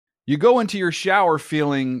You go into your shower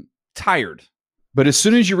feeling tired, but as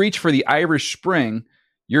soon as you reach for the Irish Spring,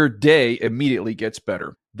 your day immediately gets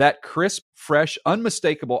better. That crisp, fresh,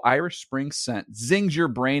 unmistakable Irish Spring scent zings your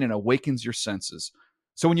brain and awakens your senses.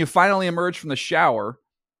 So when you finally emerge from the shower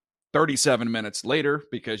 37 minutes later,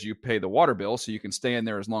 because you pay the water bill so you can stay in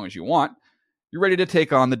there as long as you want, you're ready to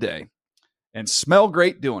take on the day and smell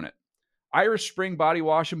great doing it. Irish Spring Body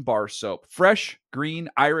Wash and Bar Soap. Fresh, green,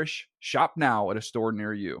 Irish. Shop now at a store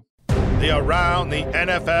near you. The Around the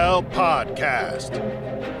NFL podcast.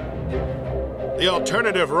 The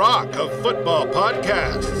alternative rock of football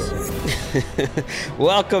podcasts.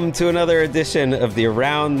 Welcome to another edition of the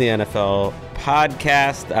Around the NFL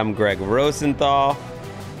podcast. I'm Greg Rosenthal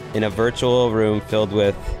in a virtual room filled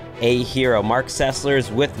with a hero. Mark Sessler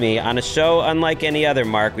is with me on a show unlike any other,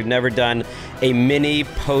 Mark. We've never done a mini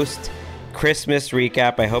post-Christmas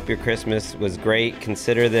recap. I hope your Christmas was great.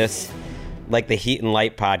 Consider this like the Heat and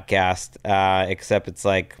Light podcast, except it's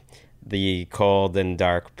like the cold and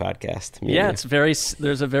dark podcast. Yeah,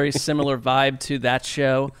 there's a very similar vibe to that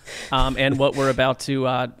show and what we're about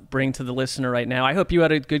to bring to the listener right now. I hope you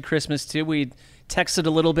had a good Christmas too. We texted a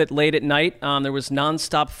little bit late at night. There was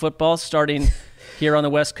nonstop football starting here on the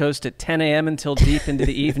West Coast at 10 a.m. until deep into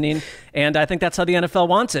the evening, and I think that's how the NFL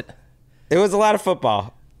wants it. It was a lot of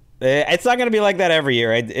football. It's not going to be like that every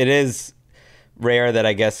year. It is rare that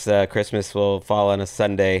I guess Christmas will fall on a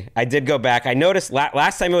Sunday. I did go back. I noticed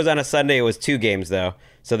last time it was on a Sunday, it was 2 games, though.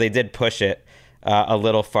 So they did push it a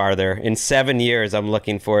little farther. In 7 years, I'm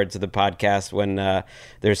looking forward to the podcast when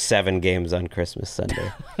there's 7 games on Christmas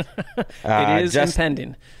Sunday. It is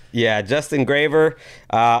impending. Yeah, Justin Graver,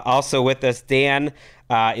 also with us. Dan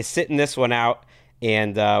is sitting this one out.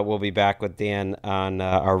 And we'll be back with Dan on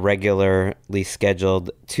our regularly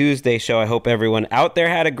scheduled Tuesday show. I hope everyone out there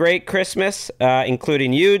had a great Christmas,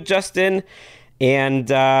 including you, Justin. And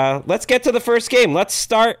let's get to the first game. Let's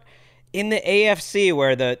start in the AFC,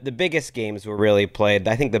 where the biggest games were really played.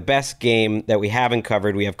 I think the best game that we haven't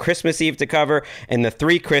covered, we have Christmas Eve to cover, and the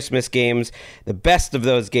 3 Christmas games. The best of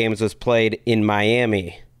those games was played in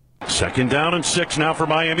Miami. Second down and 6 now for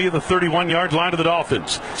Miami, the 31-yard line of the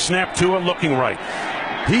Dolphins. Snap to it, looking right.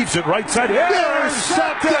 Heaves it right side.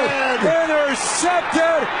 Intercepted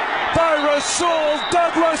by Rasul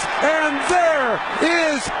Douglas, and there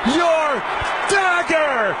is your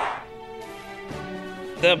dagger.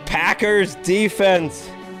 The Packers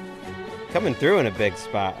defense coming through in a big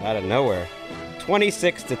spot out of nowhere.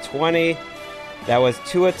 26-20. That was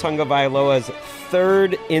Tua Tagovailoa's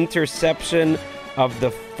 3rd interception of the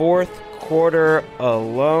 4th quarter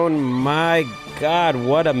alone. My God,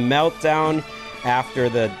 what a meltdown after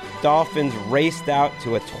the Dolphins raced out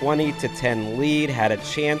to a 20-10 lead, had a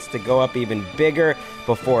chance to go up even bigger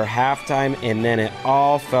before halftime, and then it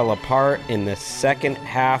all fell apart in the second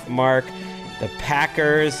half, Mark. The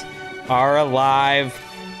Packers are alive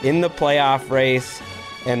in the playoff race,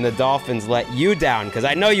 and the Dolphins let you down, because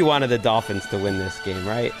I know you wanted the Dolphins to win this game,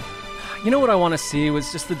 right? You know what I want to see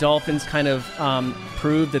was just the Dolphins kind of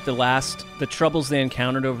prove that the troubles they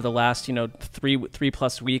encountered over the last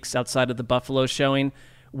 3+ weeks outside of the Buffalo showing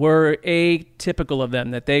were atypical of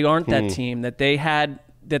them. That they aren't that team. That they had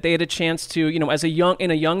a chance to as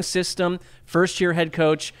in a young system, first-year head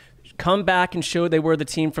coach, come back and show they were the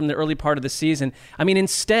team from the early part of the season. I mean,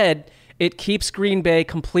 instead it keeps Green Bay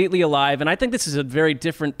completely alive, and I think this is a very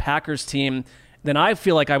different Packers team than I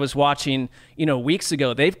feel like I was watching, weeks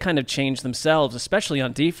ago. They've kind of changed themselves, especially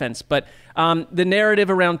on defense. But the narrative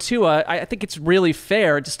around Tua, I think it's really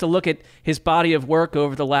fair just to look at his body of work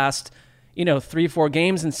over the last, 3-4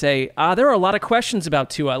 games and say, there are a lot of questions about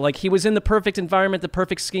Tua. Like, he was in the perfect environment, the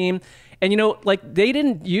perfect scheme. And,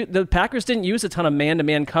 the Packers didn't use a ton of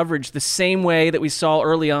man-to-man coverage the same way that we saw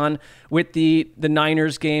early on with the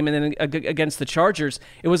Niners game and then against the Chargers.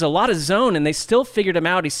 It was a lot of zone, and they still figured him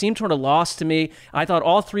out. He seemed sort of lost to me. I thought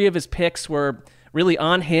all 3 of his picks were really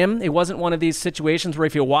on him. It wasn't one of these situations where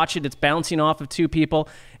if you watch it, it's bouncing off of 2 people.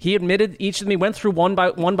 He admitted each of them. He went through one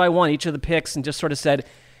by one each of the picks and just sort of said,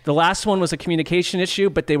 the last one was a communication issue,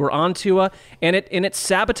 but they were on Tua, and it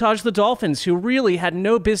sabotaged the Dolphins, who really had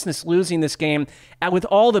no business losing this game with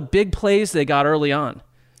all the big plays they got early on.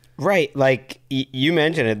 Right, like you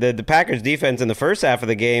mentioned it, the Packers defense in the first half of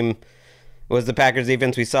the game was the Packers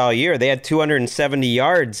defense we saw all year. They had 270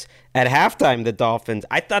 yards at halftime, the Dolphins.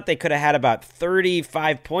 I thought they could have had about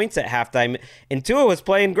 35 points at halftime, and Tua was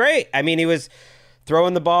playing great. I mean, he was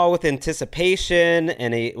throwing the ball with anticipation,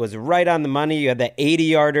 and it was right on the money. You had the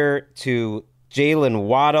 80-yarder to Jalen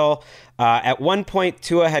Waddle. At one point,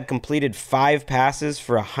 Tua had completed 5 passes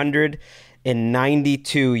for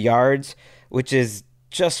 192 yards, which is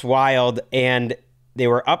just wild. And They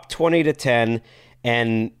were up 20-10,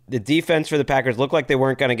 and the defense for the Packers looked like they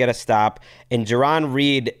weren't going to get a stop. And Jarran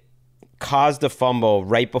Reed caused a fumble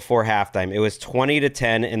right before halftime. It was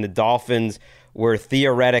 20-10, and the Dolphins were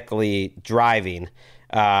theoretically driving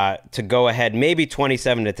to go ahead, maybe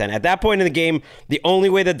 27-10. At that point in the game, the only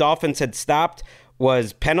way the Dolphins had stopped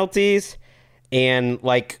was penalties and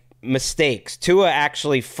mistakes. Tua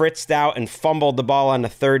actually fritzed out and fumbled the ball on the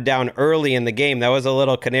third down early in the game. That was a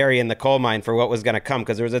little canary in the coal mine for what was going to come,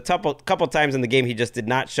 because there was a couple times in the game he just did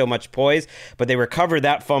not show much poise, but they recovered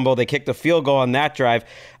that fumble. They kicked a field goal on that drive,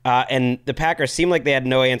 and the Packers seemed like they had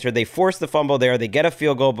no answer. They forced the fumble there. They get a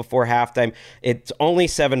field goal before halftime. It's only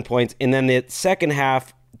 7 points, and then the second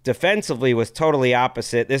half defensively was totally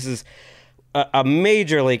opposite. This is a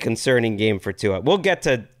majorly concerning game for Tua. We'll get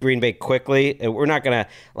to Green Bay quickly. We're not going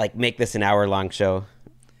to make this an hour-long show.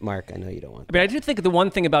 Mark, I know you don't want that. I do think the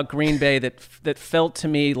one thing about Green Bay that felt to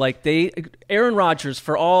me like Aaron Rodgers,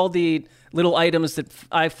 for all the little items that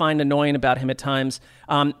I find annoying about him at times,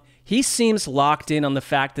 he seems locked in on the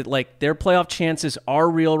fact that their playoff chances are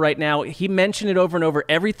real right now. He mentioned it over and over.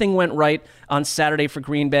 Everything went right on Saturday for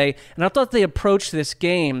Green Bay. And I thought they approached this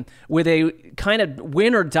game with a kind of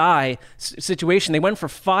win or die situation. They went for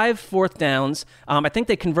 5 fourth downs. I think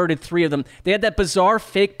they converted 3 of them. They had that bizarre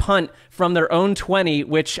fake punt from their own 20,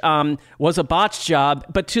 which was a botched job.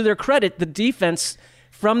 But to their credit, the defense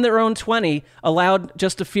from their own 20 allowed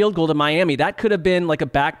just a field goal to Miami. That could have been like a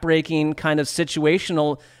back-breaking kind of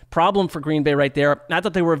situational problem for Green Bay right there. I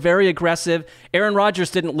thought they were very aggressive. Aaron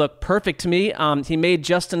Rodgers didn't look perfect to me. He made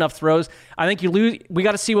just enough throws. I think we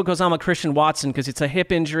got to see what goes on with Christian Watson, because it's a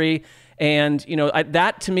hip injury. And,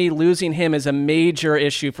 that to me, losing him is a major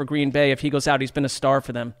issue for Green Bay. If he goes out, he's been a star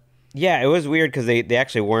for them. Yeah, it was weird because they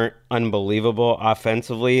actually weren't unbelievable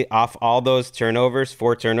offensively. Off all those turnovers,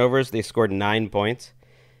 4 turnovers, they scored 9 points.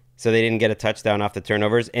 So they didn't get a touchdown off the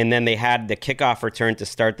turnovers. And then they had the kickoff return to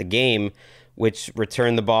start the game, which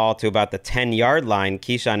returned the ball to about the 10-yard line.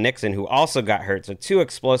 Keyshawn Nixon, who also got hurt. So 2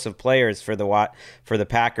 explosive players for the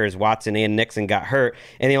Packers, Watson and Nixon, got hurt,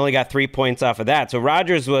 and they only got 3 points off of that. So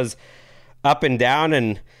Rodgers was up and down,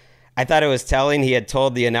 and I thought it was telling. He had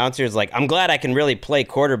told the announcers, I'm glad I can really play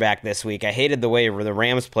quarterback this week. I hated the way the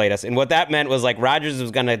Rams played us. And what that meant was Rodgers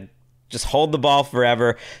was going to just hold the ball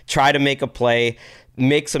forever, try to make a play,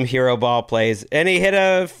 make some hero ball plays, and he hit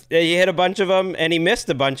a bunch of them, and he missed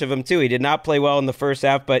a bunch of them too. He did not play well in the first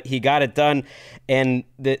half, but he got it done. And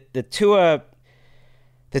the Tua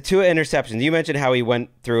interceptions, you mentioned how he went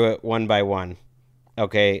through it one by one.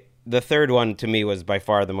 Okay, the third one to me was by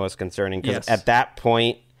far the most concerning, because at that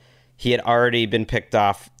point he had already been picked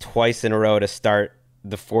off twice in a row to start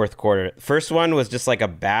the fourth quarter. First one was just a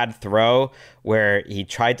bad throw where he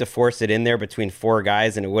tried to force it in there between 4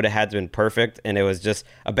 guys, and it would have had to been perfect, and it was just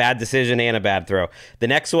a bad decision and a bad throw. The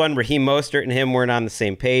next one, Raheem Mostert and him weren't on the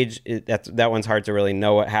same page. That one's hard to really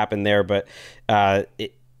know what happened there, but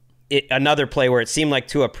another play where it seemed like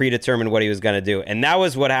Tua predetermined what he was going to do, and that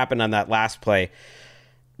was what happened on that last play.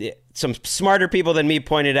 Some smarter people than me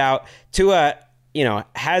pointed out, Tua,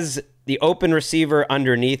 has the open receiver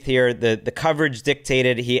underneath here. The coverage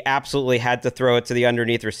dictated he absolutely had to throw it to the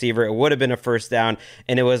underneath receiver. It would have been a first down,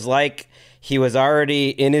 and it was like he was already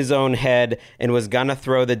in his own head and was gonna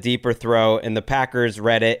throw the deeper throw, and the Packers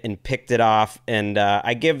read it and picked it off. And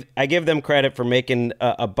I give them credit for making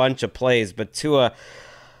a bunch of plays, but Tua,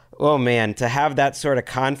 oh man, to have that sort of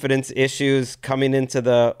confidence issues coming into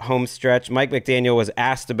the home stretch. Mike McDaniel was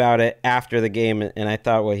asked about it after the game, and I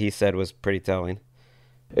thought what he said was pretty telling.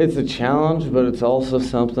 It's a challenge, but it's also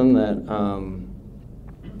something that,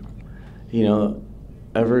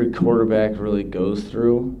 every quarterback really goes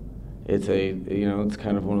through. It's it's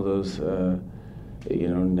kind of one of those,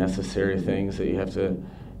 necessary things that you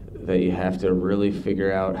have to really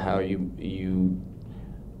figure out how you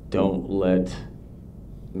don't let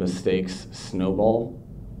mistakes snowball,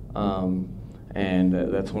 and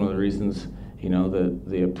that's one of the reasons,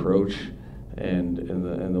 the approach and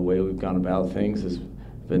the way we've gone about things is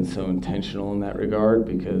been so intentional in that regard,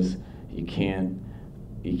 because you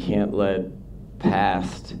can't let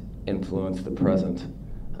past influence the present,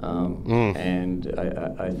 and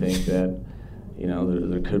I think that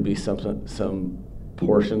there could be some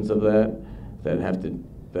portions of that have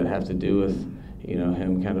to do with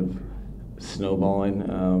him kind of snowballing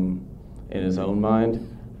in his own mind,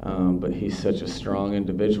 but he's such a strong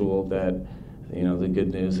individual that the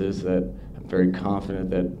good news is that I'm very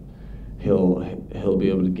confident that he'll be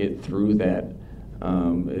able to get through that.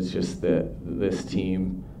 It's just that this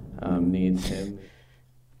team needs him.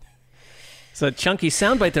 It's a chunky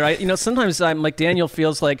soundbite there. Sometimes McDaniel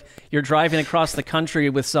feels like you're driving across the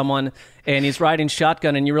country with someone and he's riding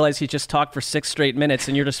shotgun, and you realize he just talked for 6 straight minutes,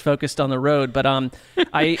 and you're just focused on the road. But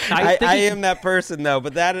I am that person though.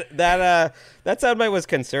 But that soundbite was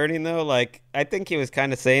concerning though. Like I think he was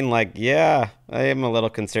kind of saying like, yeah, I am a little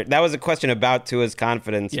concerned. That was a question about Tua's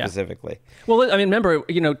confidence specifically. Well, I mean, remember,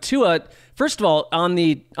 Tua. First of all, on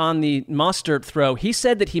the Mostert throw, he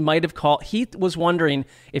said that he might have called. He was wondering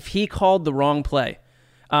if he called the wrong play.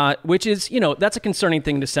 Which is, that's a concerning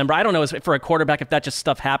thing in December. I don't know for a quarterback if that just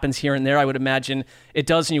stuff happens here and there. I would imagine it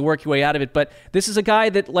does, and you work your way out of it. But this is a guy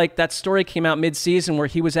that, like, that story came out mid-season where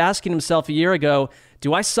he was asking himself a year ago,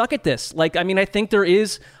 do I suck at this? Like, I mean, I think there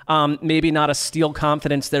is maybe not a steel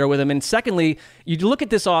confidence there with him. And secondly, you look at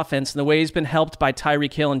this offense and the way he's been helped by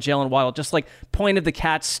Tyreek Hill and Jalen Waddle, just like point of the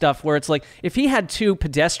catch stuff where it's like if he had 2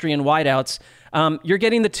 pedestrian wideouts, you're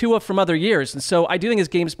getting the Tua from other years. And so I do think his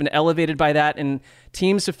game's been elevated by that, and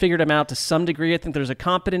teams have figured him out to some degree. I think there's a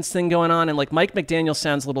competence thing going on, and like Mike McDaniel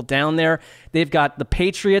sounds a little down there. They've got the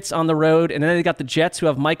Patriots on the road, and then they've got the Jets who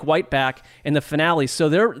have Mike White back in the finale. So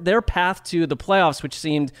their path to the playoffs, which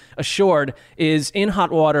seemed assured, is in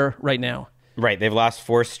hot water right now. Right. They've lost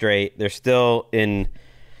 4 straight. They're still in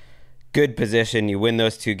good position. You win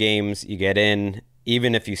those 2 games, you get in.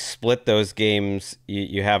 Even if you split those games,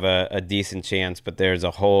 you have a decent chance, but there's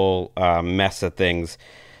a whole mess of things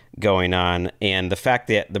going on. And the fact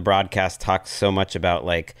that the broadcast talks so much about,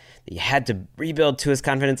 like, you had to rebuild to his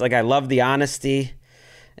confidence. Like, I love the honesty,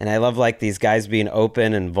 and I love, like, these guys being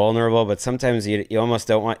open and vulnerable, but sometimes you almost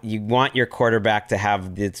don't want, you want your quarterback to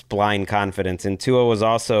have this blind confidence. And Tua was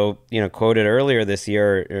also, quoted earlier this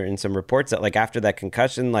year or in some reports that, like, after that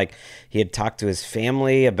concussion, like, he had talked to his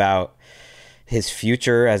family about his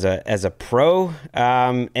future as a pro,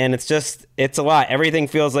 and it's a lot. Everything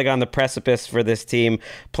feels like on the precipice for this team.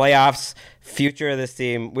 Playoffs, future of this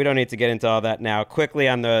team. We don't need to get into all that now. Quickly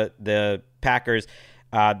on the Packers,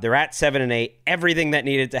 they're at 7-8. Everything that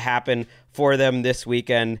needed to happen for them this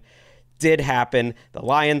weekend did happen. The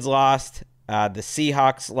Lions lost, the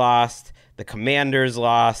Seahawks lost, the Commanders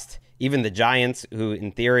lost. Even the Giants, who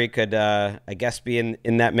in theory could, I guess, be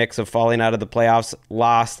in that mix of falling out of the playoffs,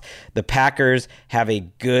 lost. The Packers have a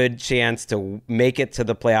good chance to make it to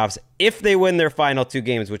the playoffs if they win their final 2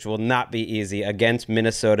 games, which will not be easy, against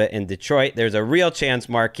Minnesota and Detroit. There's a real chance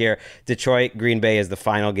mark here. Detroit, Green Bay is the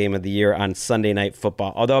final game of the year on Sunday Night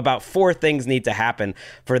Football. Although about 4 things need to happen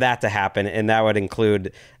for that to happen, and that would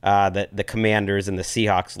include the Commanders and the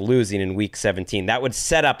Seahawks losing in Week 17. That would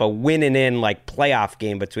set up a win-and-in playoff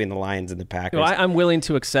game between the Lions and the Packers. I'm willing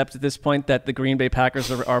to accept at this point that the Green Bay Packers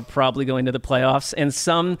are probably going to the playoffs, and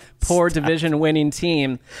some poor division-winning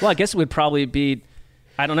team, well, I guess it would probably be,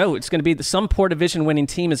 I don't know. It's going to be some poor division-winning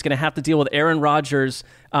team is going to have to deal with Aaron Rodgers,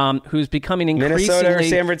 who's becoming increasingly Minnesota or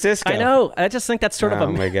San Francisco. I know. I just think that's sort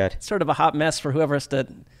of a hot mess for whoever has to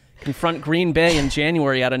confront Green Bay in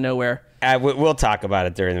January out of nowhere. We'll talk about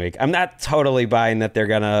it during the week. I'm not totally buying that they're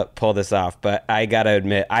going to pull this off, but I got to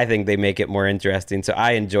admit, I think they make it more interesting. So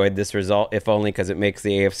I enjoyed this result, if only because it makes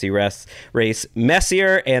the AFC race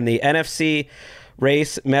messier and the NFC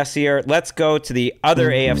race messier. Let's go to the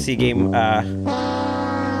other AFC game.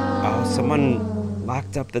 Someone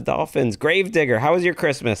locked up the Dolphins. Gravedigger, how was your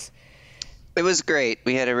Christmas? It was great.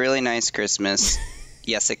 We had a really nice Christmas,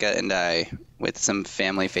 Jessica and I, with some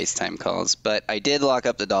family FaceTime calls. But I did lock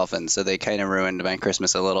up the Dolphins, so they kind of ruined my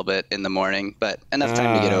Christmas a little bit in the morning, but enough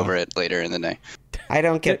time to get over it later in the day. I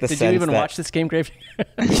don't get the sense Did you even watch this game, Gravedigger?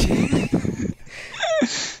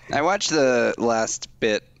 I watched the last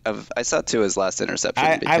bit I saw Tua's last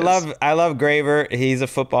interception. I love Graver. He's a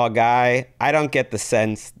football guy. I don't get the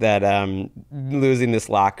sense that losing this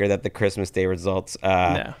locker, that the Christmas Day results,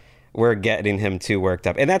 we're getting him too worked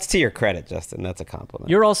up. And that's to your credit, Justin. That's a compliment.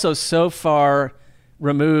 You're also so far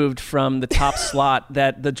removed from the top slot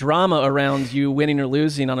that the drama around you winning or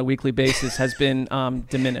losing on a weekly basis has been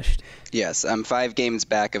diminished. Yes, I'm 5 games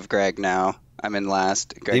back of Greg now. I'm in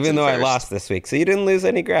last. Greg's even though first. I lost this week, so you didn't lose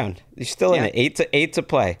any ground. You're still in it. 8 to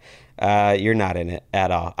play. You're not in it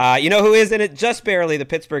at all. You know who is in it? Just barely. The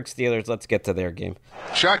Pittsburgh Steelers. Let's get to their game.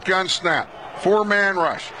 Shotgun snap. 4-man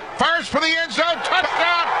rush. Fires for the end zone.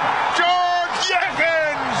 Touchdown. George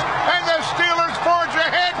Jenkins. And the Steelers forge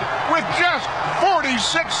ahead with just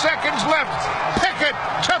 46 seconds left. Pickett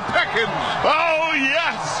to Pickens. Oh,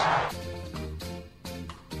 yes.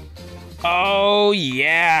 Oh,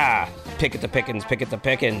 yeah. Pickett to Pickens, Pickett to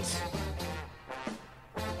Pickens.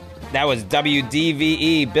 That was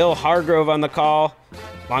WDVE. Bill Hargrove on the call,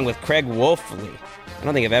 along with Craig Wolfley. I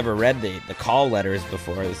don't think I've ever read the call letters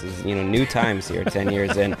before. This is, new times here, 10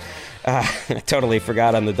 years in. I totally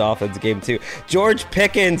forgot on the Dolphins game, too. George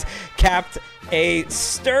Pickens capped a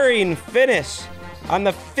stirring finish On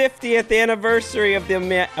the 50th anniversary of the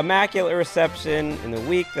Immaculate Reception, in the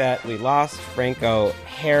week that we lost Franco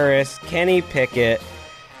Harris, Kenny Pickett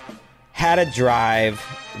had a drive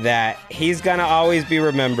that he's going to always be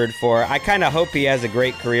remembered for. I kind of hope he has a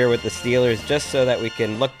great career with the Steelers just so that we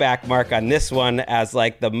can look back, Mark, on this one as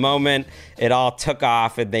like the moment it all took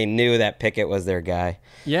off and they knew that Pickett was their guy.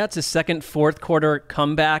 Yeah, it's a second, fourth quarter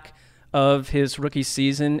comeback of his rookie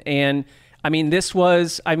season. And I mean,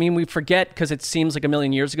 we forget because it seems like a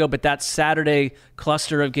million years ago, but that Saturday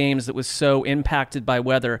cluster of games that was so impacted by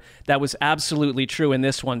weather, that was absolutely true in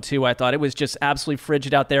this one too. I thought it was just absolutely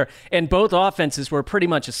frigid out there. And both offenses were pretty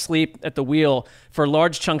much asleep at the wheel for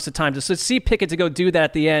large chunks of time. So to see Pickett to go do that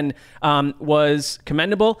at the end was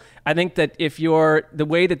commendable. I think that the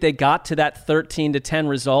way that they got to that 13-10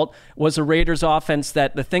 result was a Raiders offense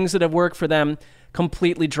that the things that have worked for them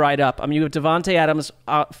completely dried up. I mean, you have Devontae Adams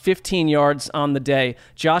 15 yards on the day.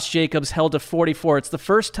 Josh Jacobs held to 44. It's the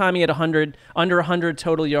first time he had under 100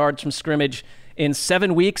 total yards from scrimmage in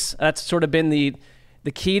 7 weeks. That's sort of been the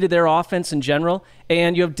key to their offense in general.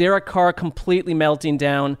 And you have Derek Carr completely melting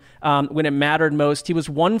down when it mattered most. He was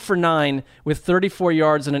 1 for 9 with 34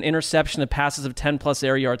 yards and an interception of passes of 10-plus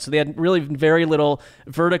air yards. So they had really very little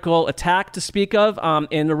vertical attack to speak of.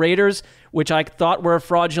 And the Raiders, which I thought were a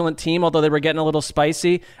fraudulent team, although they were getting a little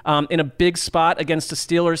spicy, in a big spot against a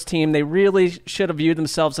Steelers team, they really should have viewed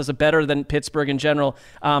themselves as a better than Pittsburgh in general.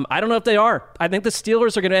 I don't know if they are. I think the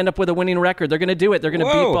Steelers are going to end up with a winning record. They're going to do it. They're going to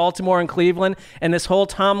beat Baltimore and Cleveland, and this whole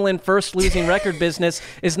Tomlin first losing record business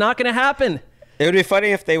is not going to happen. It would be funny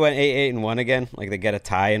if they went 8-1 again, like they get a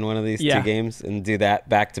tie in one of these two games and do that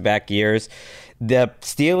back-to-back years. The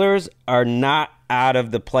Steelers are not out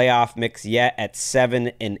of the playoff mix yet at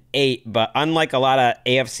 7-8, but unlike a lot of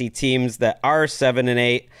AFC teams that are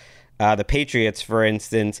 7-8, the Patriots, for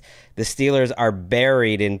instance, the Steelers are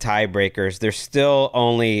buried in tiebreakers. They're still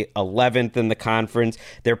only 11th in the conference.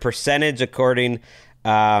 Their percentage, according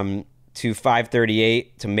to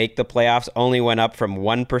 538 to make the playoffs, only went up from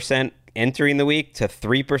 1% entering the week to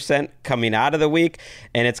 3% coming out of the week,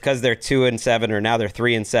 and it's because they're 2-7, or now they're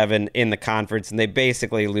 3-7 in the conference, and they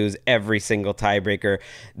basically lose every single tiebreaker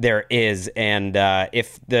there is. And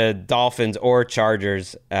if the Dolphins or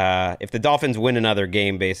Chargers, if the Dolphins win another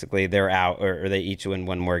game, basically they're out, or they each win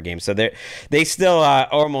one more game. So they still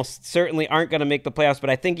almost certainly aren't going to make the playoffs. But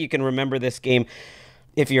I think you can remember this game,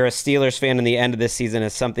 if you're a Steelers fan, in the end of this season,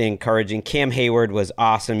 as something encouraging. Cam Hayward was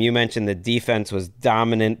awesome. You mentioned the defense was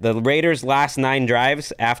dominant. The Raiders' last 9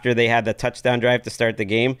 drives after they had the touchdown drive to start the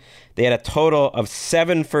game, they had a total of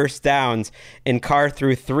 7 first downs, and Carr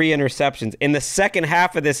threw 3 interceptions. In the second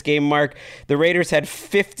half of this game, Mark, the Raiders had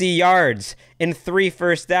 50 yards and 3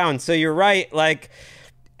 first downs. So you're right, like,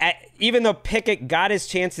 even though Pickett got his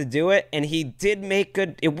chance to do it, and he did make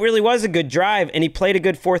good, it really was a good drive, and he played a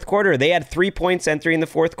good fourth quarter. They had 3 points entering the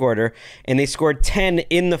fourth quarter, and they scored 10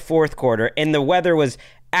 in the fourth quarter, and the weather was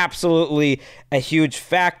absolutely a huge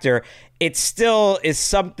factor. It still is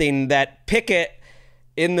something that Pickett,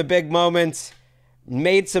 in the big moments,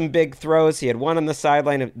 made some big throws. He had one on the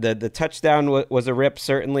sideline. The touchdown was a rip,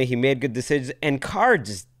 certainly. He made good decisions, and Carr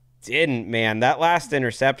just didn't, man. That last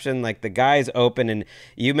interception, like, the guy's open, and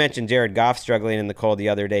you mentioned Jared Goff struggling in the cold the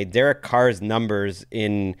other day. Derek Carr's numbers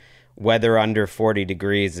in weather under 40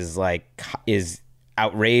 degrees is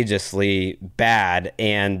outrageously bad,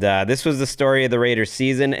 and this was the story of the Raiders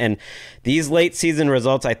season, and these late season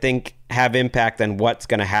results, I think, have impact on what's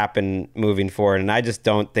going to happen moving forward, and I just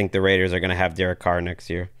don't think the Raiders are going to have Derek Carr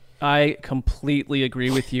next year. I completely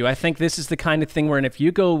agree with you. I think this is the kind of thing where, and if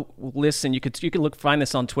you go listen, you could find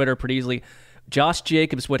this on Twitter pretty easily. Josh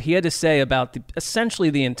Jacobs, what he had to say about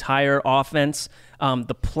essentially the entire offense,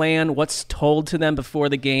 the plan, what's told to them before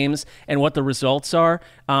the games, and what the results are,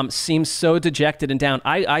 seems so dejected and down.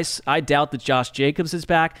 I doubt that Josh Jacobs is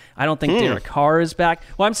back. I don't think Derek Carr is back.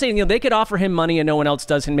 Well, I'm saying, they could offer him money and no one else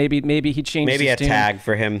does, and maybe he changes. Maybe a tag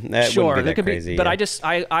for him. That sure, wouldn't be that could crazy. Be, but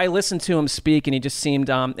yeah. I listened to him speak, and he just seemed,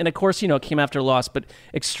 and of course, came after a loss, but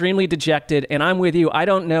extremely dejected. And I'm with you. I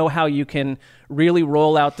don't know how you can really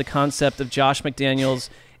roll out the concept of Josh McDaniels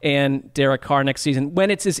and Derek Carr next season when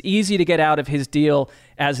it's as easy to get out of his deal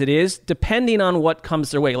as it is, depending on what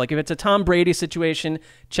comes their way. Like, if it's a Tom Brady situation,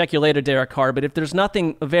 check you later, Derek Carr. But if there's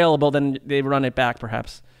nothing available, then they run it back,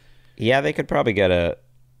 perhaps. Yeah, they could probably get a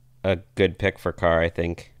good pick for Carr, I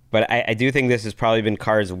think. But I do think this has probably been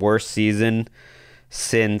Carr's worst season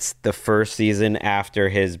since the first season after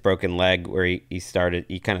his broken leg, where he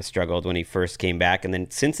kind of struggled when he first came back, and then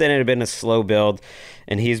since then it had been a slow build,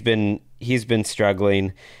 and he's been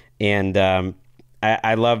struggling. And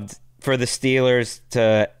I loved for the Steelers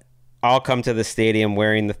to all come to the stadium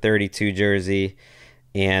wearing the 32 jersey,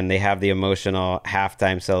 and they have the emotional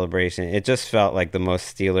halftime celebration. It just felt like the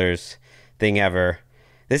most Steelers thing ever.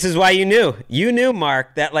 This is why you knew,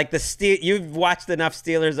 Mark, that like you've watched enough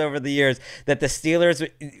Steelers over the years, that the Steelers,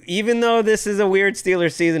 even though this is a weird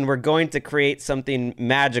Steelers season, we're going to create something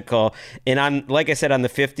magical. And like I said, on the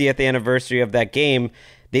 50th anniversary of that game,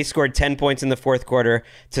 they scored 10 points in the fourth quarter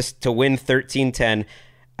to win 13-10.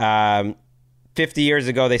 50 years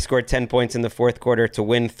ago, they scored 10 points in the fourth quarter to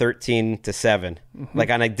win 13-7. Mm-hmm. Like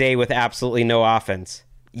on a day with absolutely no offense.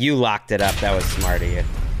 You locked it up. That was smart of you.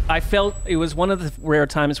 I felt it was one of the rare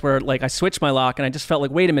times where like I switched my lock and I just felt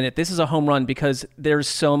like, wait a minute, this is a home run because there's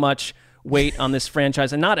so much weight on this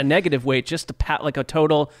franchise, and not a negative weight, just a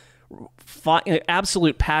total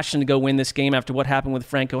absolute passion to go win this game after what happened with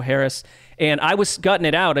Franco Harris. And I was gutting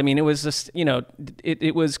it out. I mean, it was just,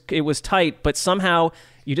 it was tight, but somehow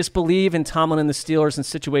you just believe in Tomlin and the Steelers in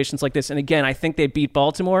situations like this. And again, I think they beat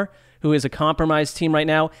Baltimore, who is a compromised team right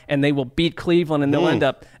now, and they will beat Cleveland, and they'll end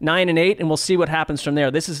up 9-8, and we'll see what happens from there.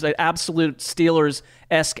 This is an absolute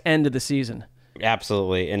Steelers-esque end of the season.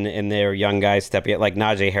 Absolutely, and their young guys stepping up, like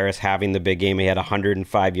Najee Harris having the big game. He had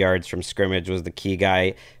 105 yards from scrimmage, was the key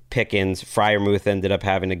guy. Pickens, Freiermuth ended up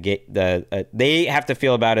having they have to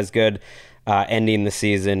feel about as good ending the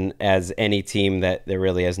season as any team that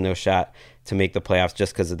really has no shot to make the playoffs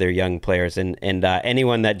just because of their young players. And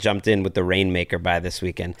anyone that jumped in with the Rainmaker this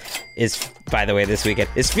weekend is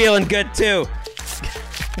feeling good too.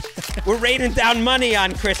 We're raining down money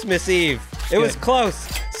on Christmas Eve. It was close.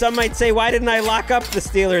 Some might say, why didn't I lock up the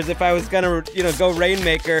Steelers if I was going to go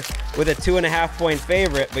Rainmaker with a 2.5-point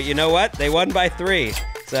favorite? But you know what? They won by 3.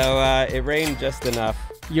 So it rained just enough.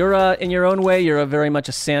 You're, in your own way, you're very much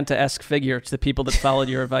a Santa-esque figure to the people that followed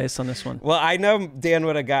your advice on this one. Well, I know Dan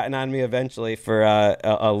would have gotten on me eventually for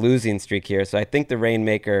a losing streak here. So I think the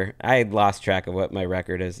Rainmaker, I had lost track of what my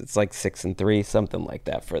record is. It's like 6-3, something like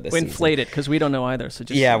that for this season. Inflate it, because we don't know either. So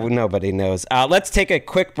nobody knows. Let's take a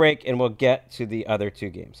quick break, and we'll get to the other two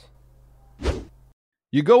games.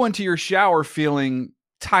 You go into your shower feeling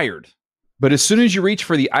tired, but as soon as you reach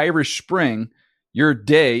for the Irish Spring, your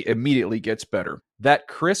day immediately gets better. That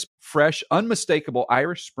crisp, fresh, unmistakable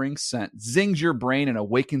Irish Spring scent zings your brain and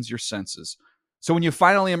awakens your senses. So when you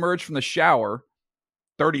finally emerge from the shower,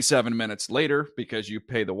 37 minutes later, because you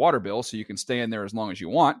pay the water bill so you can stay in there as long as you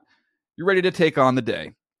want, you're ready to take on the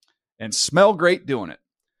day. And smell great doing it.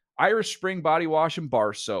 Irish Spring Body Wash and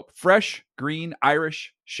Bar Soap. Fresh, green,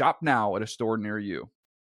 Irish. Shop now at a store near you.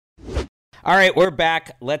 All right, we're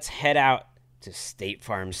back. Let's head out to State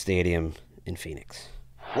Farm Stadium in Phoenix.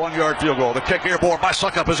 1-yard field goal. The kick airborne by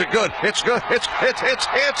Suckup. Is it good? It's good. It's good!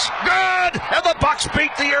 And the Bucs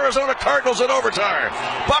beat the Arizona Cardinals in overtime.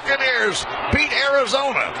 Buccaneers beat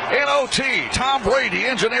Arizona in OT. Tom Brady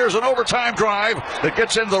engineers an overtime drive that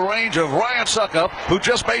gets into the range of Ryan Suckup, who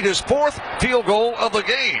just made his 4th field goal of the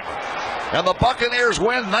game. And the Buccaneers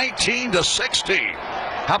win 19-60.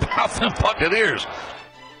 How about them Buccaneers?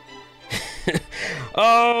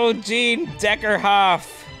 Oh, Gene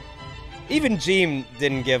Deckerhoff. Even Gene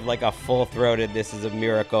didn't give like a full-throated, this is a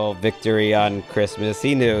miracle victory on Christmas.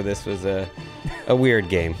 He knew this was a weird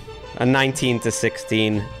game. A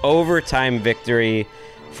 19-16 overtime victory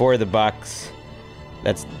for the Bucs.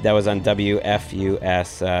 That was on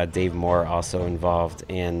WFUS. Dave Moore also involved.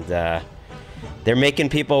 And they're making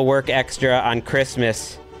people work extra on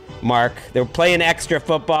Christmas, Mark. They're playing extra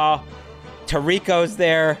football. Tarico's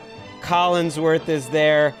there. Collinsworth is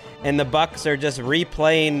there. And the Bucs are just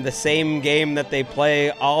replaying the same game that they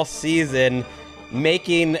play all season,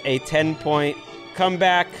 making a 10-point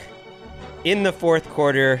comeback in the fourth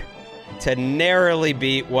quarter to narrowly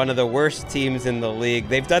beat one of the worst teams in the league.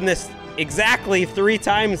 They've done this exactly 3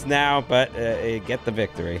 times now, but get the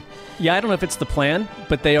victory. Yeah, I don't know if it's the plan,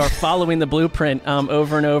 but they are following the blueprint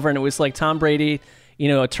over and over. And it was like Tom Brady,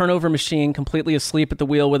 a turnover machine, completely asleep at the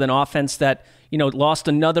wheel with an offense that, lost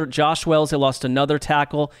another. Josh Wells, they lost another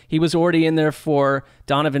tackle. He was already in there for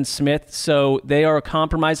Donovan Smith. So they are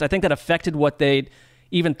compromised. I think that affected what they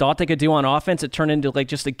even thought they could do on offense. It turned into like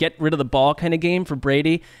just a get rid of the ball kind of game for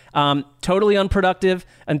Brady. Totally unproductive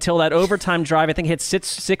until that overtime drive. I think he had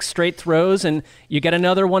six straight throws, and you get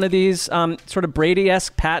another one of these sort of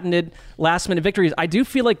Brady-esque patented last-minute victories. I do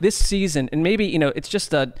feel like this season, and maybe it's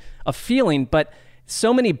just a feeling, but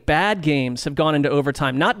so many bad games have gone into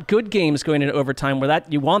overtime. Not good games going into overtime where that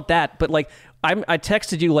you want that, but like I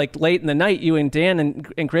texted you like late in the night, you and Dan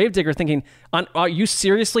and Gravedigger, thinking, are you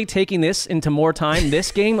seriously taking this into more time,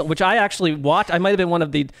 this game, which I actually watched? I might have been one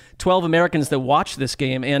of the 12 Americans that watched this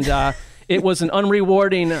game, and it was an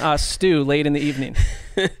unrewarding stew late in the evening.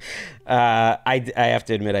 I have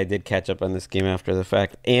to admit I did catch up on this game after the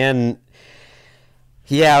fact. And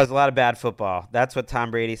yeah, it was a lot of bad football. That's what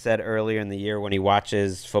Tom Brady said earlier in the year when he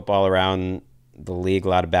watches football around the league, a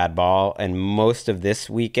lot of bad ball. And most of this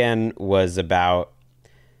weekend was about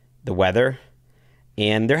the weather.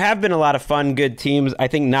 And there have been a lot of fun, good teams. I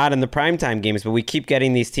think not in the primetime games, but we keep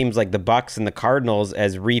getting these teams like the Bucs and the Cardinals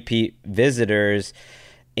as repeat visitors.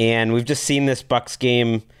 And we've just seen this Bucs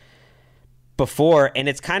game before, and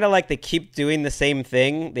it's kind of like they keep doing the same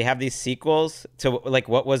thing. They have these sequels to like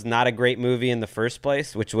what was not a great movie in the first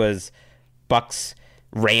place, which was Bucs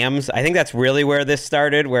Rams. I think that's really where this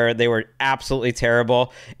started, where they were absolutely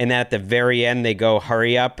terrible, and then at the very end they go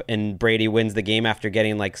hurry up and Brady wins the game after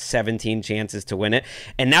getting like 17 chances to win it.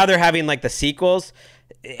 And now they're having like the sequels,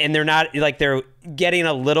 and they're not like, they're getting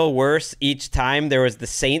a little worse each time. There was the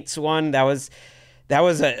Saints one that was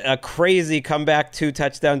a crazy comeback, 2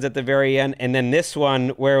 touchdowns at the very end. And then this one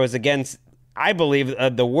where it was against, I believe,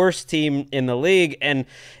 the worst team in the league. And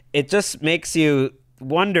it just makes you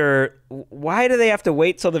wonder, why do they have to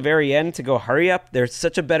wait till the very end to go hurry up? They're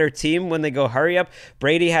such a better team when they go hurry up.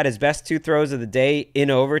 Brady had his best 2 throws of the day in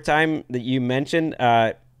overtime that you mentioned.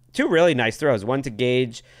 2 really nice throws, one to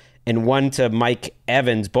Gage and one to Mike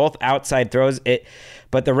Evans, both outside throws.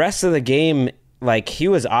 But the rest of the game, like, he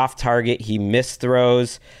was off target. He missed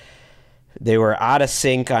throws. They were out of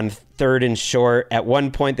sync on 3rd and short. At one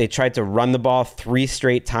point, they tried to run the ball 3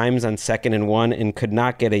 straight times on 2nd and 1 and could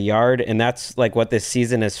not get a yard. And that's like what this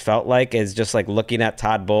season has felt like, is just like looking at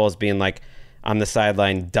Todd Bowles being like on the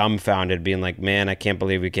sideline, dumbfounded, being like, man, I can't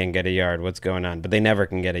believe we can't get a yard. What's going on? But they never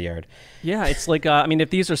can get a yard. Yeah, it's like, I mean, if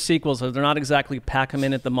these are sequels, they're not exactly pack them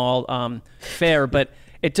in at the mall fair, but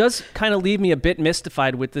it does kind of leave me a bit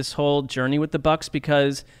mystified with this whole journey with the Bucs,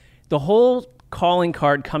 because the whole calling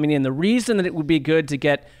card coming in, the reason that it would be good to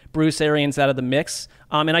get Bruce Arians out of the mix,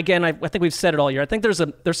 and again, I think we've said it all year, I think there's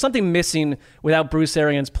something missing without Bruce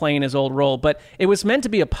Arians playing his old role, but it was meant to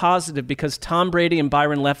be a positive because Tom Brady and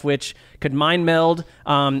Byron Leftwich could mind meld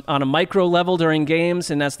on a micro level during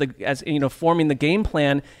games, and as forming the game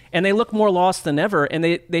plan, and they look more lost than ever, and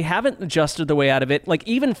they haven't adjusted the way out of it. Like,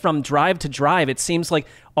 even from drive to drive, it seems like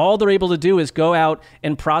all they're able to do is go out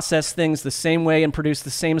and process things the same way and produce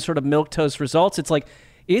the same sort of milquetoast results. It's like,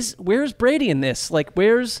 where's Brady in this? Like,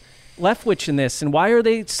 where's Leftwich in this? And why are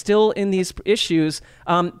they still in these issues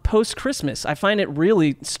post-Christmas? I find it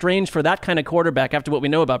really strange for that kind of quarterback after what we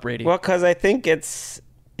know about Brady. Well, because I think it's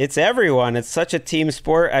everyone. It's such a team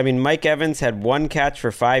sport. I mean, Mike Evans had 1 catch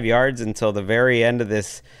for 5 yards until the very end of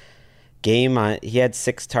this game. He had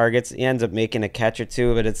 6 targets. He ends up making a catch or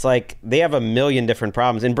 2, but it's like they have a million different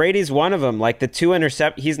problems. And Brady's one of them. Like, the 2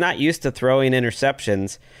 he's not used to throwing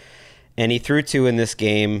interceptions, and he threw 2 in this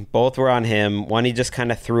game. Both were on him. One he just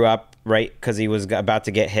kind of threw up right because he was about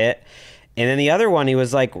to get hit. And then the other one, he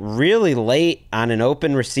was like really late on an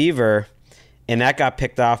open receiver, and that got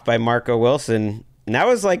picked off by Marco Wilson. And that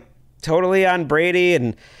was like totally on Brady.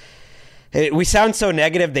 And we sound so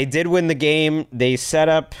negative. They did win the game. They set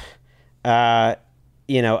up, a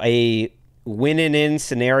win-in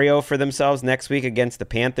scenario for themselves next week against the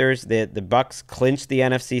Panthers. The Bucs clinched the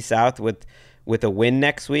NFC South with a win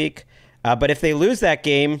next week. But if they lose that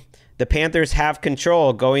game, the Panthers have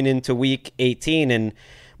control going into Week 18. And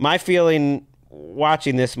my feeling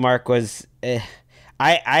watching this, Mark, was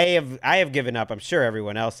I have given up. I'm sure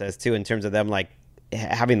everyone else has too, in terms of them like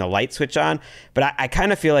having the light switch on. But I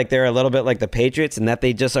kind of feel like they're a little bit like the Patriots, and that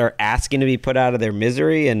they just are asking to be put out of their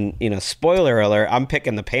misery. And, spoiler alert, I'm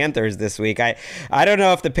picking the Panthers this week. I don't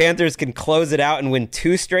know if the Panthers can close it out and win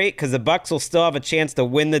 2 straight, because the Bucs will still have a chance to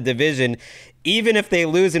win the division. Even if they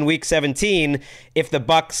lose in Week 17, if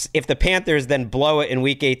the Panthers then blow it in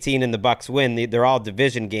Week 18 and the Bucs win, they're all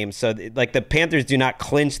division games. So, like, the Panthers do not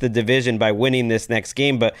clinch the division by winning this next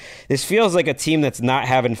game. But this feels like a team that's not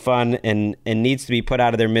having fun and needs to be put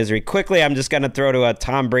out of their misery. Quickly, I'm just going to throw to a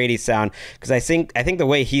Tom Brady sound, because I think the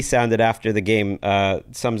way he sounded after the game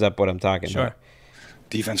sums up what I'm talking about.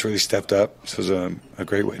 Defense really stepped up. This was a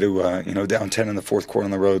great way to, down 10 in the 4th quarter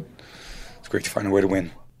on the road. It's great to find a way to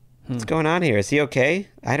win. What's going on here? Is he okay?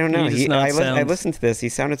 I don't know. I listened to this. He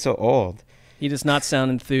sounded so old. He does not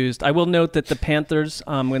sound enthused. I will note that the Panthers,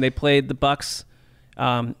 when they played the Bucs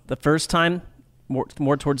the first time,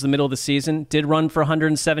 more towards the middle of the season, did run for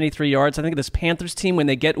 173 yards. I think this Panthers team, when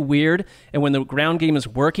they get weird and when the ground game is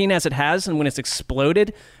working as it has and when it's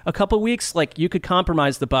exploded a couple weeks, like, you could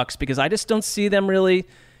compromise the Bucs, because I just don't see them really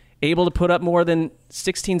able to put up more than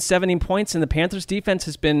 16, 17 points, and the Panthers defense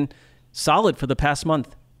has been solid for the past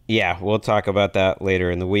month. Yeah, we'll talk about that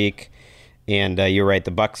later in the week. And you're right,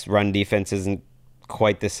 the Bucs' run defense isn't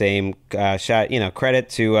quite the same. Credit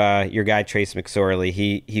to your guy Trace McSorley.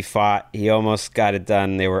 He fought. He almost got it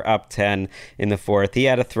done. They were up 10 in the fourth. He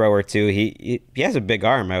had a throw or two. He has a big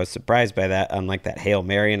arm. I was surprised by that. Unlike that Hail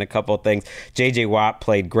Mary and a couple of things. J.J. Watt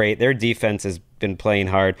played great. Their defense has been playing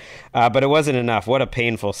hard, but it wasn't enough. What a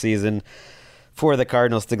painful season for the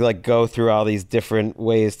Cardinals to go through all these different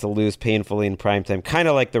ways to lose painfully in primetime, kind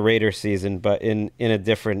of like the Raiders season, but in a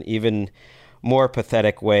different, even more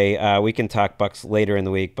pathetic way. We can talk Bucks later in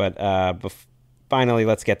the week, but finally,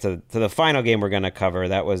 let's get to the final game we're going to cover.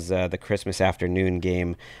 That was the Christmas afternoon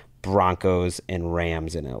game, Broncos and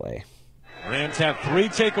Rams in LA. Rams have 3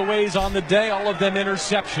 takeaways on the day, all of them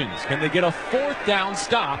interceptions. Can they get a 4th down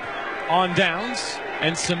stop on downs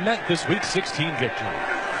and cement this Week 16 victory?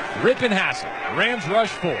 Rip and Hassel. Rams rush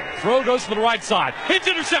 4. Throw goes to the right side. It's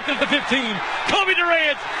intercepted at the 15. Kobe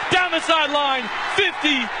Durant down the sideline.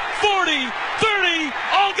 50, 40, 30.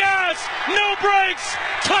 All gas. No brakes.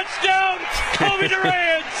 Touchdown. Kobe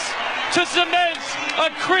Durant to cement a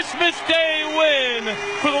Christmas Day win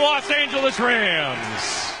for the Los Angeles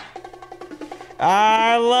Rams.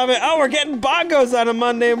 I love it. Oh, we're getting bongos on a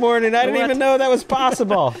Monday morning. I didn't even know that was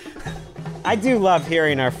possible. I do love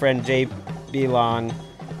hearing our friend J.B. Long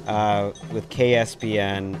with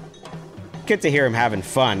KSPN. Good to hear him having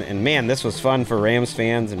fun. And, man, this was fun for Rams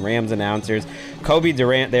fans and Rams announcers. Kobe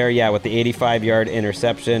Durant there, with the 85-yard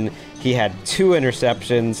interception. He had 2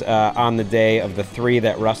 interceptions on the day of the 3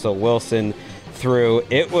 that Russell Wilson threw.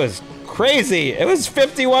 It was crazy. It was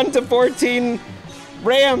 51-14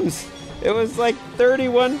 Rams. It was like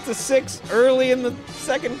 31-6 early in the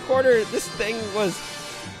second quarter. This thing was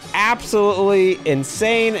absolutely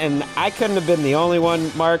insane, and I couldn't have been the only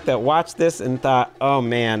one, Mark, that watched this and thought, oh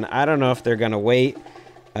man, I don't know if they're going to wait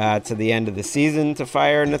to the end of the season to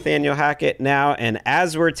fire Nathaniel Hackett now. And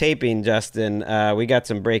as we're taping, Justin, we got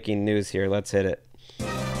some breaking news here. Let's hit it.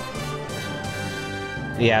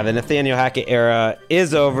 Yeah, the Nathaniel Hackett era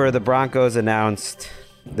is over. The Broncos announced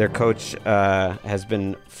their coach has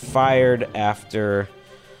been fired after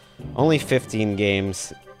only 15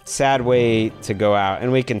 games. Sad way to go out,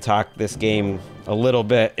 and we can talk this game a little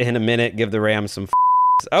bit in a minute. Give the Rams some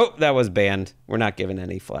Oh, that was banned. We're not giving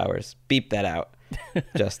any flowers. Beep that out,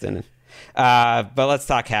 Justin. But let's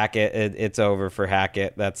talk Hackett. It's over for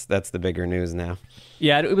Hackett. That's the bigger news now.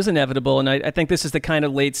 Yeah, it was inevitable, and I think this is the kind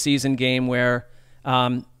of late season game where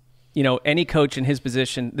any coach in his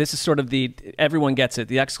position, this is sort of everyone gets it,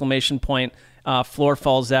 the exclamation point, floor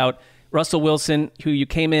falls out. Russell Wilson, who you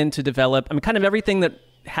came in to develop, kind of everything that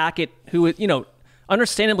Hackett, who,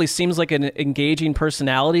 understandably seems like an engaging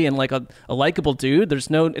personality and like a likable dude. It's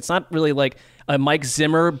not really like a Mike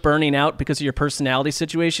Zimmer burning out because of your personality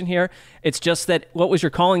situation here. It's just that, what was your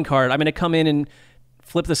calling card? I'm going to come in and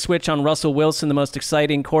flip the switch on Russell Wilson, the most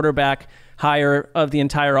exciting quarterback hire of the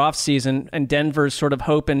entire offseason, and Denver's sort of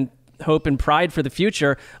hope and pride for the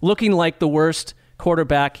future, looking like the worst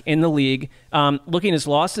quarterback in the league, looking as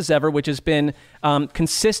lost as ever, which has been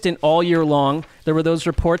consistent all year long. There were those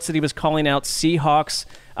reports that he was calling out Seahawks,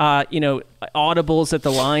 audibles at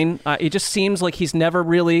the line. It just seems like he's never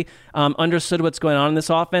really understood what's going on in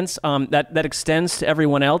this offense. That extends to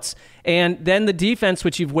everyone else. And then the defense,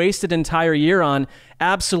 which you've wasted an entire year on,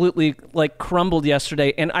 absolutely crumbled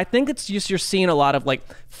yesterday. And I think it's just, you're seeing a lot of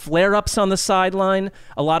flare-ups on the sideline,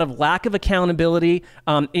 a lot of lack of accountability,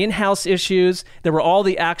 in-house issues. There were all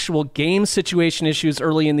the actual game situation issues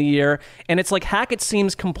early in the year. And it's like Hackett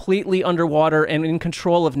seems completely underwater and in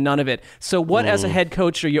control of none of it. So what, as a head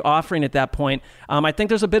coach, are you offering at that point? I think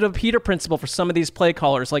there's a bit of a Peter principle for some of these play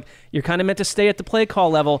callers. You're kind of meant to stay at the play call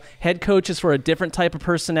level. Head coaches for a different type of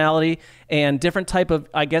personality and different type of,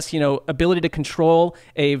 ability to control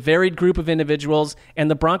a varied group of individuals. And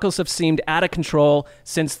the Broncos have seemed out of control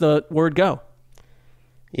since the word go.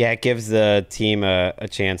 Yeah, it gives the team a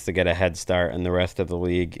chance to get a head start in the rest of the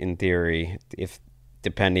league, in theory,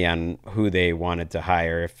 depending on who they wanted to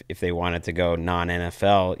hire. If they wanted to go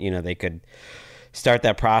non-NFL, they could start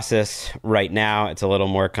that process right now. It's a little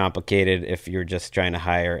more complicated if you're just trying to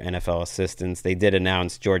hire NFL assistants. They did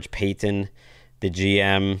announce George Payton, the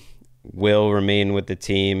GM, will remain with the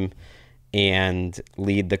team and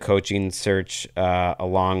lead the coaching search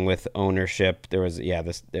along with ownership. There was,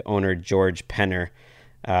 the owner, George Penner,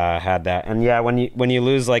 had that. And when you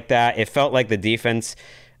lose like that, it felt like the defense,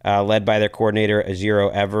 led by their coordinator,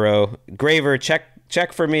 Ajiro Evero. Graver,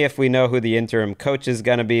 check for me if we know who the interim coach is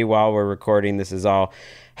going to be while we're recording. This is all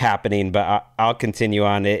happening, but I'll continue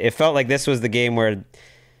on. It felt like this was the game where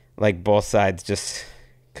both sides just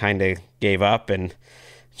kind of gave up and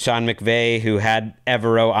Sean McVay, who had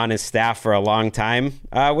Evero on his staff for a long time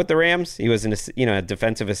with the Rams. He was a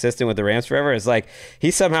defensive assistant with the Rams forever. It's like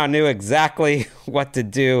he somehow knew exactly what to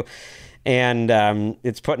do, and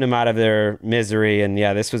it's putting them out of their misery. And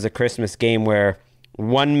yeah, this was a Christmas game where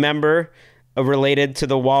one member related to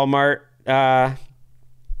the Walmart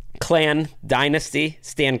clan dynasty,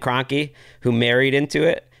 Stan Kroenke, who married into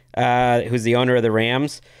it, who's the owner of the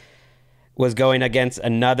Rams, was going against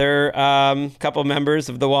another couple members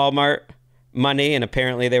of the Walmart money, and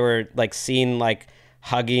apparently they were like seen like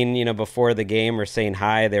hugging, before the game or saying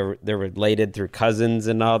hi. They're related through cousins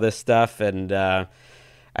and all this stuff. And I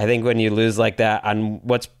think when you lose like that on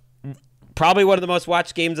what's probably one of the most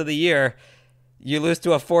watched games of the year, you lose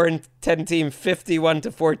to a 4-10 team,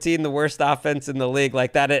 51-14, the worst offense in the league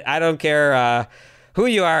like that. I don't care who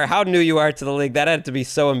you are, how new you are to the league. That had to be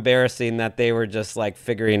so embarrassing that they were just like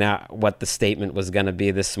figuring out what the statement was going to be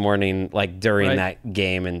this morning, like during that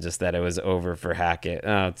game, and just that it was over for Hackett.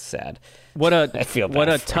 Oh, it's sad. What a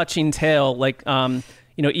a touching tale. Like,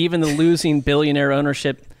 even the losing billionaire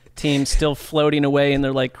ownership team still floating away in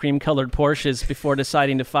their like cream-colored Porsches before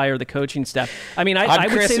deciding to fire the coaching staff. I mean, I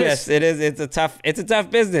would say this. It's a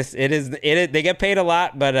tough business. It is. They get paid a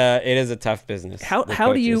lot, but it is a tough business.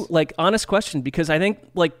 How do you, like, honest question, because I think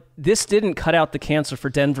like this didn't cut out the cancer for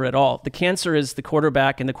Denver at all. The cancer is the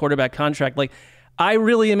quarterback and the quarterback contract. Like, I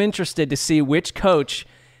really am interested to see which coach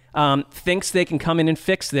thinks they can come in and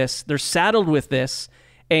fix this. They're saddled with this.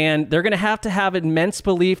 And they're going to have immense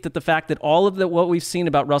belief that the fact that all of what we've seen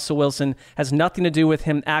about Russell Wilson has nothing to do with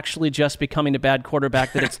him actually just becoming a bad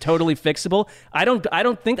quarterback, that it's totally fixable. I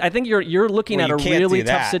think you're looking at a really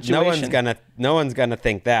tough situation. No one's gonna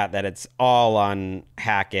think that it's all on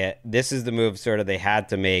Hackett. This is the move sort of they had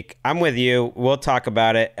to make. I'm with you. We'll talk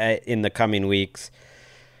about it in the coming weeks.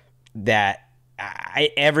 That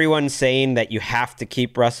everyone's saying that you have to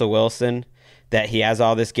keep Russell Wilson, that he has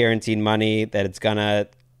all this guaranteed money, that it's gonna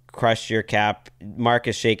crush your cap. Mark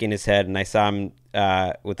is shaking his head, and I saw him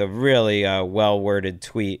with a really well-worded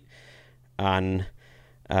tweet on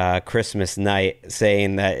Christmas night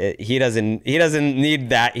saying that he doesn't need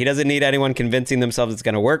that. He doesn't need anyone convincing themselves it's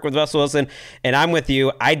going to work with Russell Wilson. And I'm with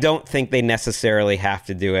you. I don't think they necessarily have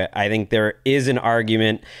to do it. I think there is an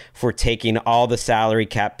argument for taking all the salary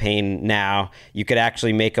cap pain now. You could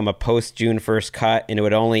actually make him a post-June 1st cut, and it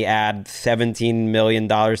would only add $17 million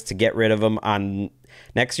to get rid of him on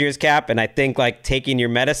next year's cap. And I think like taking your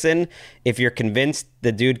medicine, if you're convinced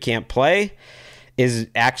the dude can't play, is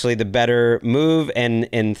actually the better move.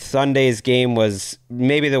 And Sunday's game was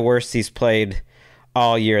maybe the worst he's played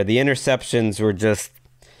all year. The interceptions were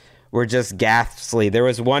just ghastly. There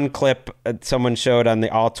was one clip someone showed on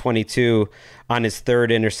the All 22 on his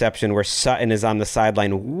third interception where Sutton is on the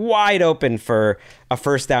sideline wide open for a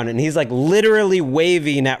first down, and he's like literally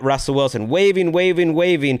waving at Russell Wilson,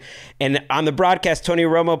 waving. And on the broadcast, Tony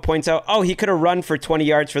Romo points out, he could have run for 20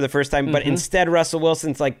 yards for the first time, but instead Russell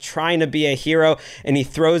Wilson's like trying to be a hero, and he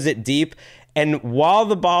throws it deep. And while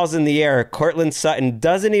the ball's in the air, Cortland Sutton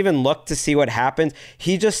doesn't even look to see what happens.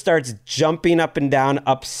 He just starts jumping up and down,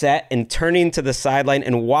 upset, and turning to the sideline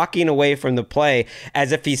and walking away from the play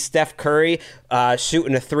as if he's Steph Curry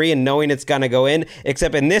shooting a three and knowing it's going to go in.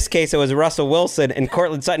 Except in this case, it was Russell Wilson, and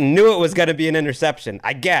Cortland Sutton knew it was going to be an interception,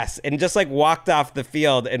 I guess, and just like walked off the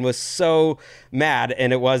field and was so mad,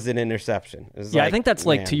 and it was an interception. I think that's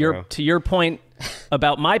like to your point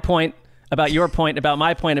about my point. About your point, about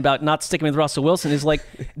my point, about not sticking with Russell Wilson is like,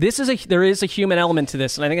 there is a human element to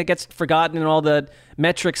this. And I think it gets forgotten in all the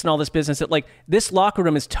metrics and all this business that like this locker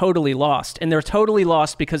room is totally lost, and they're totally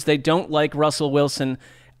lost because they don't like Russell Wilson.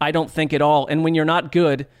 I don't think at all. And when you're not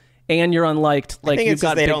good and you're unliked, like I think you've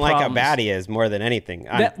got they big don't problems. Like how bad he is more than anything.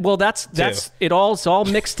 That's it's all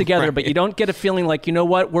mixed together, right. But you don't get a feeling like, you know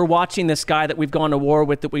what, we're watching this guy that we've gone to war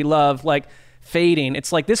with, that we love, like fading.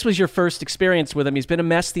 It's like this was your first experience with him. He's been a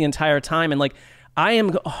mess the entire time, and like I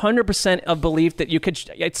am 100% of belief that you can't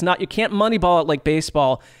moneyball it like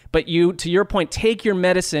baseball, but you, to your point, take your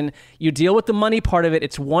medicine, you deal with the money part of it.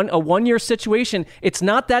 It's a 1 year situation. It's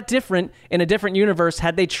not that different in a different universe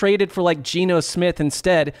had they traded for like Geno Smith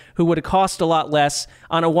instead, who would have cost a lot less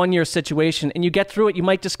on a 1 year situation. And you get through it, you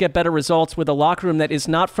might just get better results with a locker room that is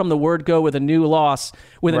not from the word go with a new loss,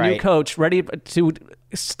 with a new coach ready to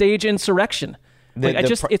stage insurrection.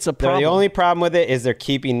 It's a problem. The only problem with it is they're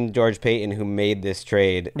keeping George Payton, who made this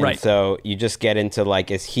trade. Right. And so you just get into like,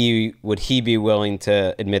 would he be willing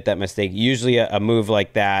to admit that mistake? Usually a move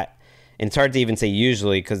like that, and it's hard to even say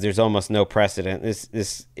usually because there's almost no precedent.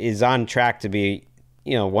 This is on track to be,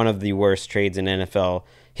 one of the worst trades in NFL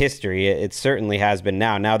history. It certainly has been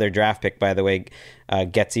now. Now their draft pick, by the way,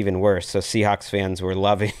 gets even worse. So Seahawks fans were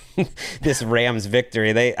loving this Rams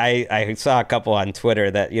victory. I saw a couple on Twitter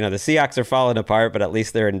that, the Seahawks are falling apart, but at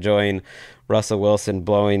least they're enjoying Russell Wilson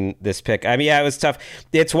blowing this pick. I mean, yeah, it was tough.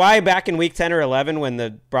 It's why back in week 10 or 11, when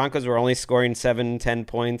the Broncos were only scoring 7-10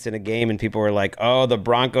 points in a game and people were like, oh, the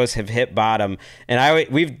Broncos have hit bottom. And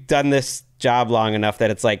we've done this job long enough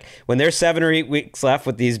that it's like when there's 7 or 8 weeks left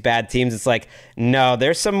with these bad teams, it's like, no,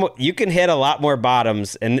 you can hit a lot more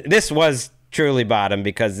bottoms. And this was truly bottom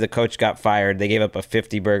because the coach got fired. They gave up a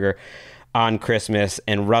 50 burger on Christmas,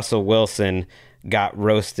 and Russell Wilson got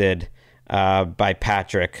roasted by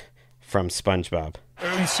Patrick from SpongeBob.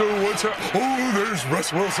 And so what's there's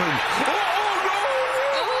Russ Wilson. Oh,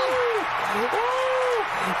 no!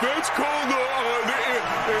 Oh, that's called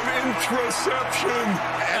an interception.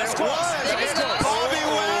 That's close. Bobby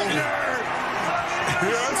Wagner.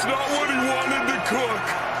 That's not what he wanted to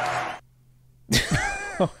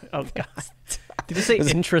cook. Oh, God. Did you say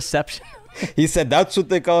interception? He said that's what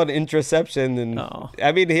they call an interception. And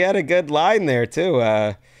I mean, he had a good line there, too.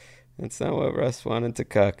 That's not what Russ wanted to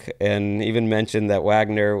cook. And even mentioned that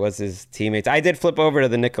Wagner was his teammate. I did flip over to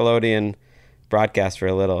the Nickelodeon broadcast for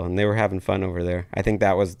a little, and they were having fun over there. I think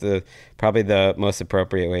that was probably the most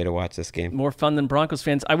appropriate way to watch this game. More fun than Broncos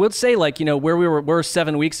fans. I would say, where we were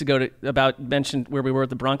 7 weeks ago mentioned where we were at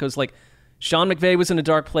the Broncos, Sean McVay was in a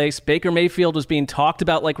dark place. Baker Mayfield was being talked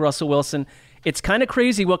about like Russell Wilson. It's kind of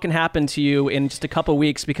crazy what can happen to you in just a couple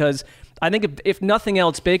weeks, because I think if nothing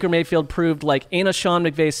else, Baker Mayfield proved in a Sean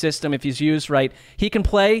McVay system, if he's used right, he can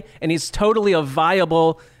play, and he's totally a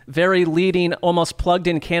viable, very leading, almost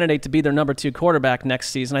plugged-in candidate to be their number 2 quarterback next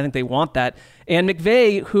season. I think they want that. And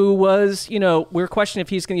McVay, who was, we're questioning if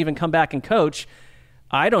he's going to even come back and coach.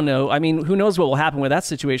 I don't know. I mean, who knows what will happen with that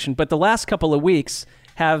situation. But the last couple of weeks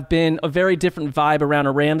have been a very different vibe around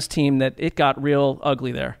a Rams team that it got real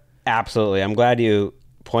ugly there. Absolutely. I'm glad you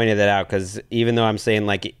pointed that out, because even though I'm saying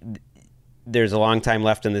there's a long time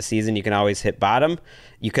left in the season, you can always hit bottom.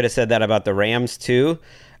 You could have said that about the Rams too,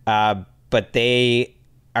 but they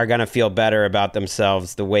are going to feel better about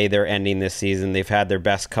themselves the way they're ending this season. They've had their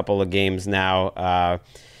best couple of games now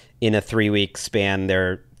in a 3-week span.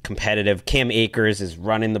 They're competitive. Cam Akers is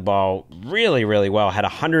running the ball really, really well. Had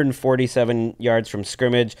 147 yards from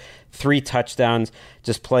scrimmage, 3 touchdowns,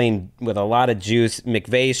 just playing with a lot of juice.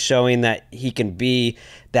 McVay's showing that he can be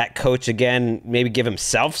that coach again, maybe give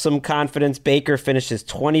himself some confidence. Baker finishes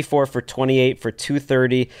 24 for 28 for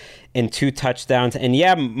 230 and 2 touchdowns. And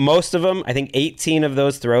yeah, most of them, I think 18 of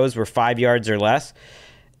those throws were 5 yards or less.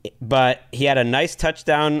 But he had a nice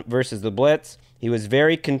touchdown versus the blitz. He was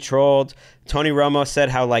very controlled. Tony Romo said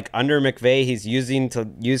how under McVay, he's use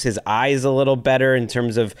his eyes a little better in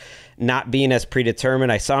terms of not being as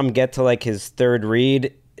predetermined. I saw him get to his third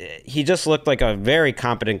read. He just looked like a very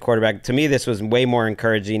competent quarterback. To me, this was way more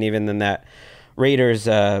encouraging even than that Raiders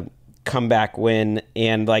comeback win.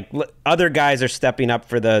 And other guys are stepping up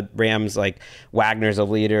for the Rams, Wagner's a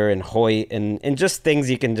leader, and Hoyt, and just things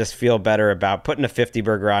you can just feel better about. Putting a 50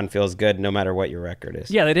 burger on feels good no matter what your record is.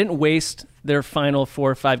 Yeah, they didn't waste their final 4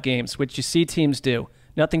 or 5 games, which you see teams do.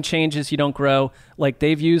 Nothing changes, you don't grow.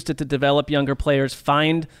 They've used it to develop younger players,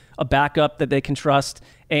 find a backup that they can trust.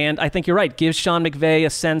 And I think you're right. Gives Sean McVay a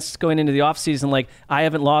sense going into the offseason, I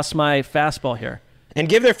haven't lost my fastball here. And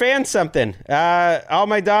give their fans something. All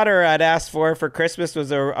my daughter had asked for Christmas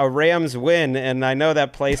was a Rams win, and I know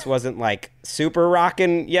that place wasn't super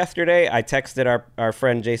rocking yesterday. I texted our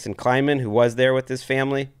friend Jason Kleinman, who was there with his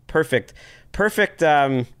family. Perfect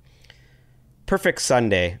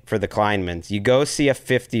Sunday for the Kleinmans. You go see a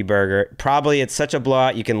 50 burger. Probably it's such a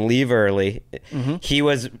blowout you can leave early.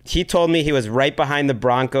 Mm-hmm. He told me he was right behind the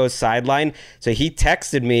Broncos sideline, so he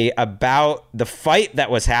texted me about the fight that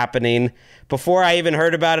was happening before I even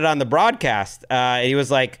heard about it on the broadcast. He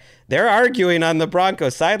was like, they're arguing on the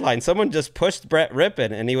Broncos sideline. Someone just pushed Brett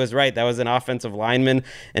Rippon, and he was right. That was an offensive lineman,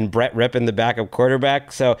 and Brett Rippon, the backup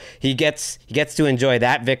quarterback. So he gets to enjoy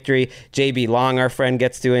that victory. JB Long, our friend,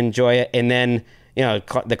 gets to enjoy it. And then,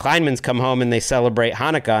 the Kleinmans come home and they celebrate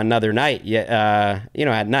Hanukkah another night,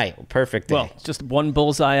 at night. Perfect day. Well, just one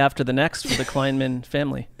bullseye after the next for the Kleinman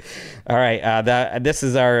family. All right. This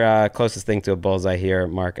is our closest thing to a bullseye here,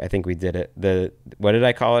 Mark. I think we did it. What did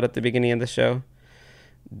I call it at the beginning of the show?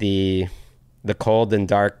 The cold and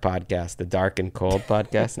dark podcast, the dark and cold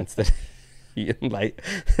podcast instead of light.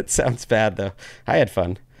 It sounds bad, though. I had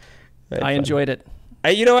fun. I enjoyed it.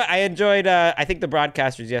 You know what? I enjoyed, I think the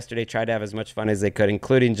broadcasters yesterday tried to have as much fun as they could,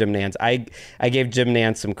 including Jim Nantz. I gave Jim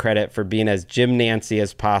Nantz some credit for being as Jim Nancy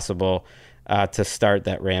as possible to start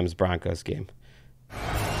that Rams-Broncos game.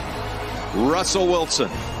 Russell Wilson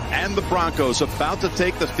and the Broncos about to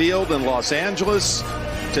take the field in Los Angeles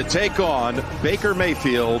to take on Baker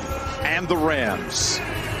Mayfield and the Rams.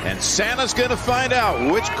 And Santa's going to find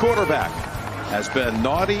out which quarterback has been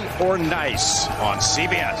naughty or nice on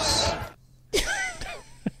CBS.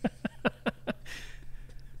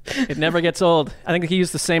 It never gets old. I think he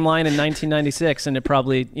used the same line in 1996, and it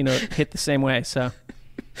probably, hit the same way. So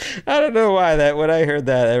I don't know why when I heard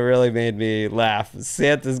that, it really made me laugh.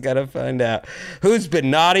 Santa's got to find out who's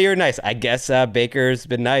been naughty or nice. I guess Baker's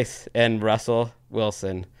been nice, and Russell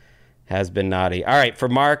Wilson has been naughty. All right, for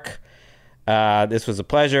Mark, this was a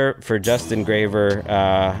pleasure. For Justin Graver,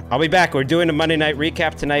 I'll be back. We're doing a Monday night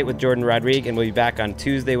recap tonight with Jordan Rodriguez, and we'll be back on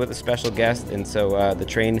Tuesday with a special guest. And so the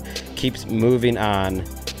train keeps moving on.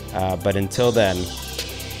 But until then,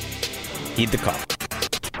 heed the call.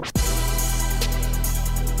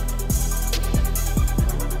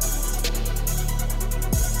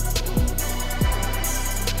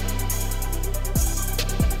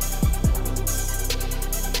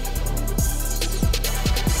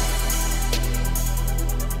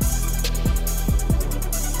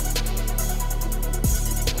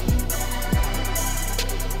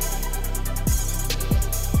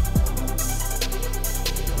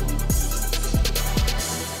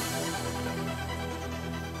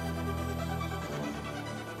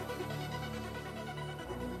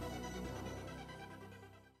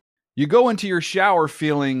 You go into your shower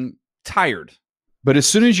feeling tired, but as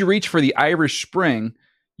soon as you reach for the Irish Spring,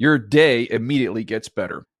 your day immediately gets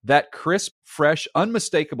better. That crisp, fresh,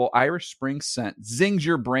 unmistakable Irish Spring scent zings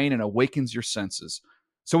your brain and awakens your senses.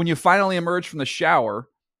 So when you finally emerge from the shower,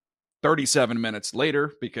 37 minutes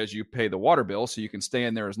later, because you pay the water bill so you can stay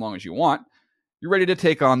in there as long as you want, you're ready to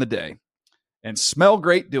take on the day. And smell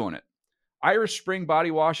great doing it. Irish Spring Body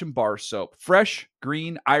Wash and Bar Soap. Fresh,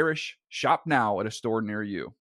 green, Irish. Shop now at a store near you.